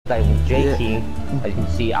like JT, as you can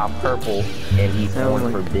see, I'm purple and he's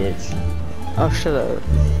orange for bitch. Oh, shut up.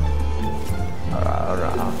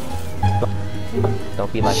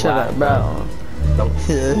 Don't be like shut up, bro. Don't.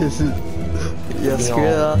 Yeah, screw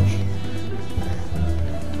it off.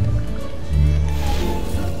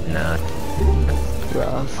 Nah.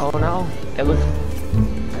 Bro. Oh no, it looks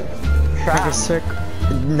trash.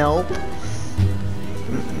 Nope.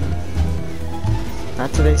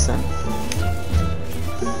 Not today, son.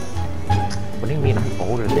 What do you mean I'm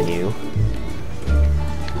older than you?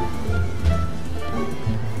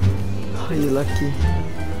 Oh, you lucky.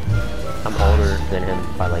 I'm older than him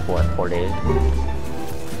by like what, 4 days?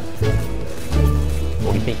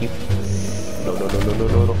 What do you think you?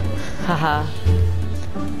 No. Haha.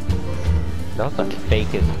 That was the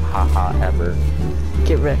fakest haha ever.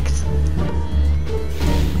 Get wrecked.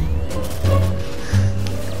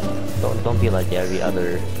 Don't be like every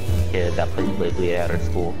other kid that plays Beyblade at our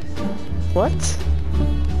school. What?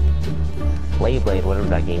 Beyblade, whatever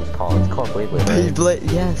that game's called. It's called Beyblade, right?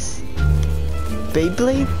 Beyblade, yes.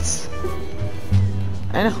 Beyblades?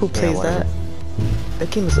 I know who plays that.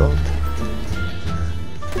 That game is old.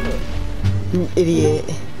 You idiot.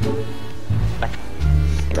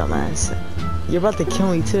 Dumbass. You're about to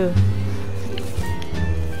kill me too.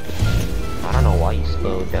 I don't know why you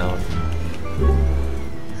slowed down.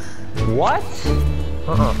 What?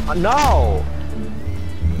 No!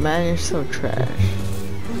 Man, you're so trash.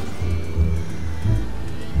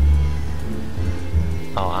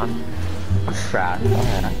 Oh, I'm trash.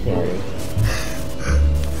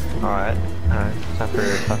 Alright. Time for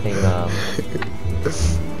fucking,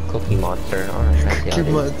 Cookie Monster. Alright, I see how it Cookie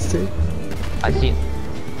is. Monster? I see.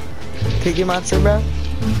 Cookie Monster, bro?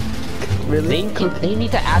 Really? They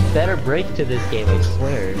need to add better brakes to this game, I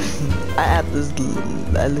swear.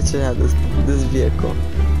 I literally have this vehicle.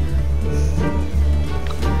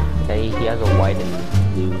 Yeah, he has a white and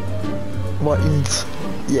blue. What?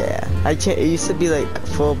 Yeah. I can't. It used to be like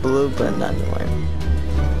full blue, but not anymore.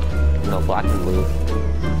 No, black and blue.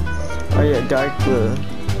 Oh yeah, dark blue.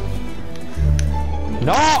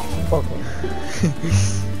 No! Okay.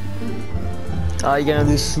 Oh, you gonna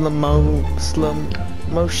do slow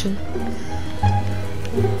motion?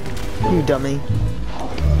 You dummy.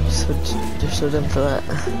 You're so dumb for that.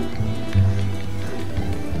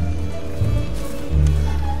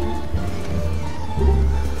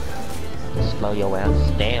 Slow your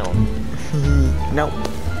ass down. Nope.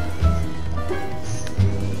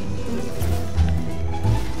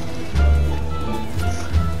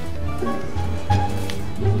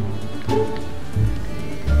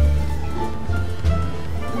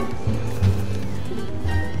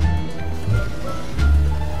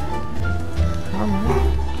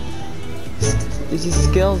 It's just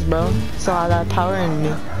skills, bro. Saw all that power in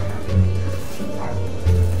me.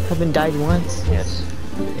 Haven't died once. Yes.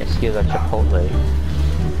 Yes, skills are Chipotle.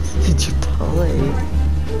 Chipotle.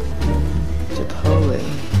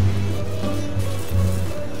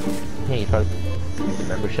 Yeah, you probably the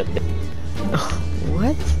membership.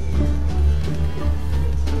 What?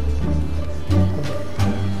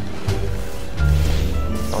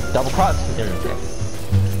 Oh, double cross.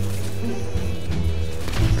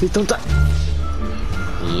 Please don't die.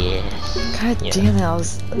 Yes. God damn it! I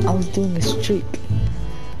was doing a streak.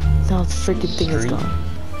 Now the freaking thing is gone.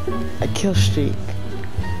 A kill streak.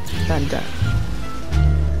 Not done.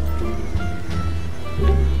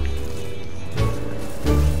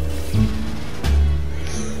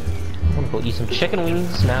 I'm gonna go eat some chicken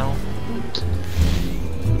wings now.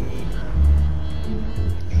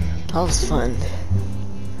 That was fun.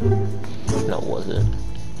 No, it wasn't.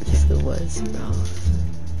 Yes, it was, bro.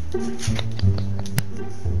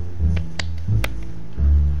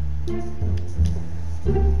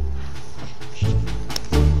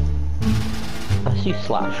 I see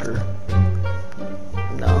Slasher.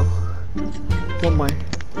 No. One more.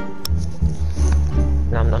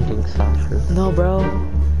 No, I'm not doing Slasher. No, bro.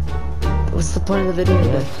 What's the point of the video?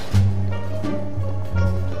 Yes.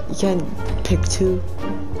 You can't pick two.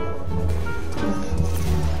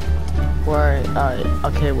 Where? Alright.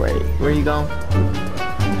 Okay, wait. Where are you going?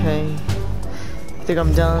 Okay. I think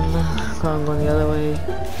I'm done. I'm going the other way.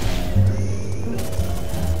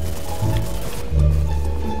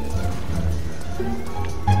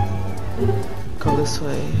 Go this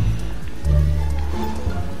way.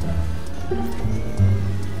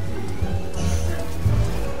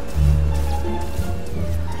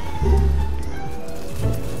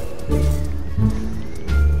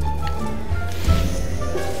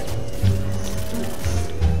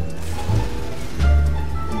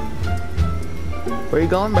 Where you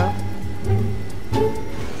going, bro?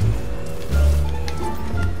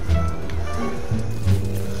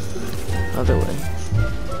 Other way.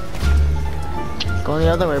 Go the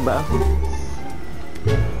other way, bro.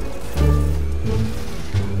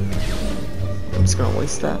 I'm just gonna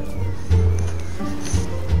waste that.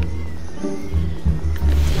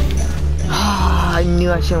 I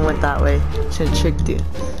knew I shouldn't went that way. Should've tricked you.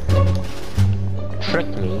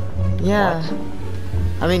 Tricked me? Yeah.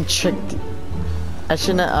 What? I mean tricked. I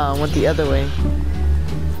shouldn't have went the other way.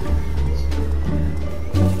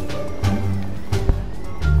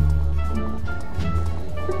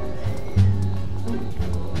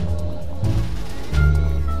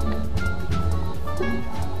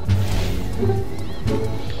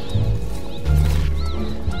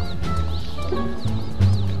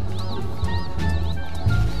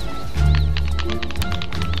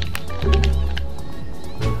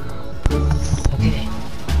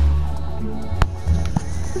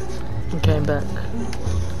 Okay, I'm back.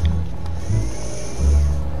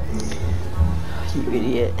 You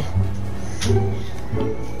idiot.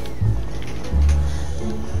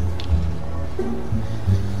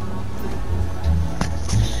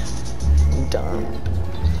 I'm done.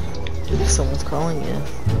 Someone's calling you.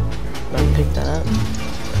 Better pick that up.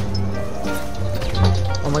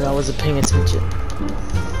 Oh my god, I wasn't paying attention.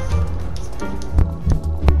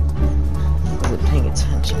 Wasn't paying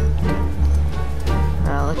attention.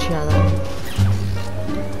 I'll let you have that.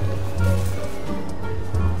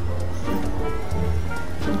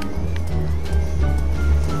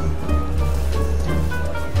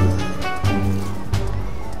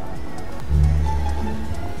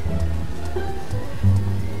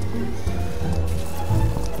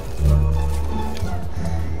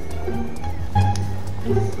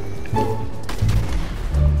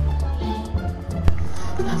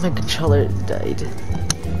 My controller died.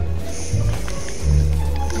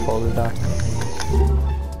 Hold it up.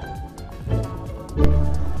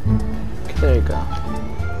 Okay, there you go.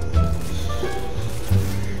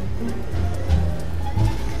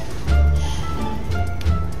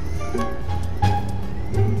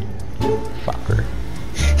 Fucker.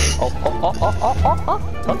 Oh.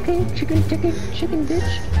 Okay, chicken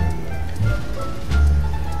bitch.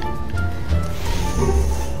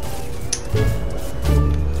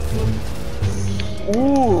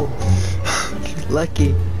 Ooh.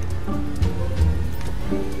 Lucky.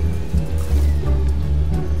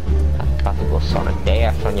 I'm about to go Sonic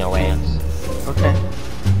Dash on your ass. Okay.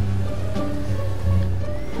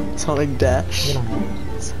 Sonic Dash.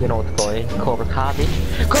 You know what's going? Cobra Kai,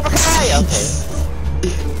 bitch. Cobra Kai! Okay.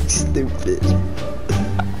 Stupid.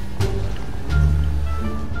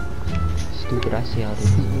 Stupid, I see how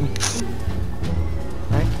this is.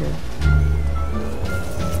 Okay.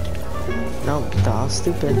 No, that was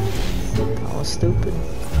stupid. That was stupid.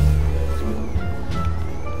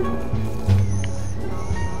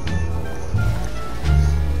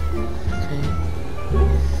 Okay.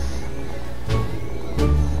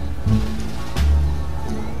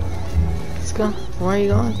 Let's go. Where are you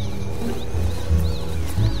going?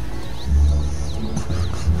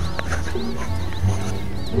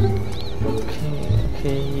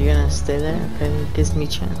 Okay, you're gonna stay there? Okay, it gives me a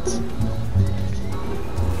chance.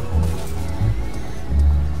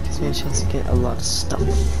 Gives me a chance to get a lot of stuff.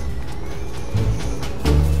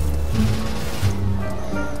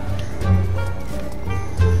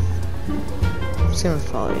 I'm just gonna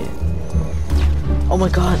follow you. Oh my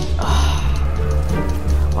god!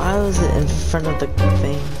 Why was it in front of the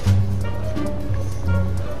thing?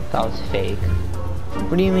 That was fake.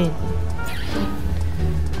 What do you mean?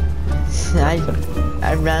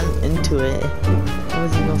 I ran into it. I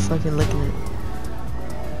wasn't even fucking looking at it.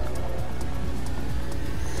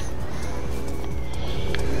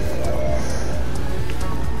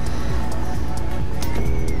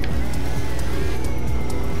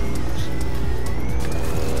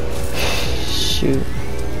 Shoot.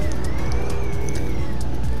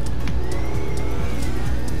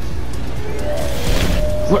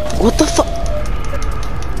 What the fuck?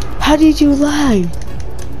 How did you lie?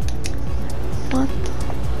 What?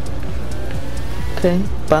 Okay,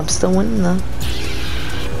 but I'm still winning though.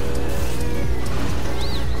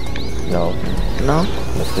 No. No?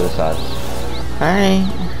 Let's do this side. Alright.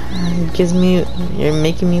 It gives me... You're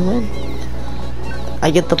making me win.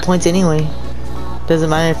 I get the points anyway. Doesn't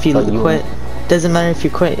matter if you quit. Doesn't matter if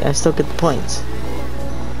you quit. I still get the points.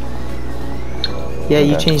 Yeah, okay.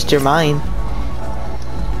 You changed your mind.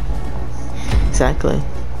 Exactly.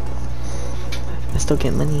 I still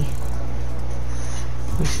get money.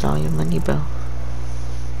 Waste all your money, bro.